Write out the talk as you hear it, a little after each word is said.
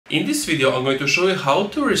In this video I'm going to show you how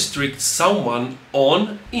to restrict someone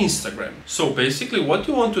on Instagram. So basically what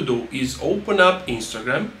you want to do is open up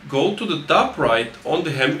Instagram, go to the top right on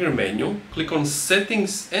the hamburger menu, click on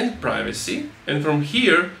settings and privacy, and from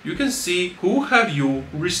here you can see who have you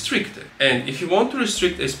restricted. And if you want to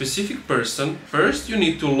restrict a specific person, first you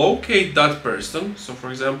need to locate that person. So for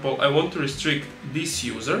example, I want to restrict this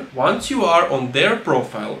user. Once you are on their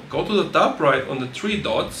profile, go to the top right on the three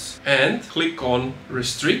dots and click on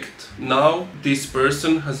restrict. Now this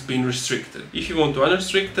person has been restricted. If you want to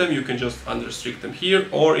unrestrict them, you can just unrestrict them here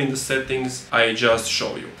or in the settings I just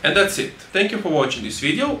show you. And that's it. Thank you for watching this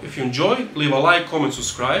video. If you enjoyed, leave a like, comment,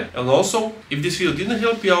 subscribe. And also, if this video didn't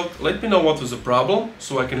help you out, let me know what was the problem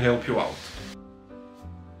so I can help you out.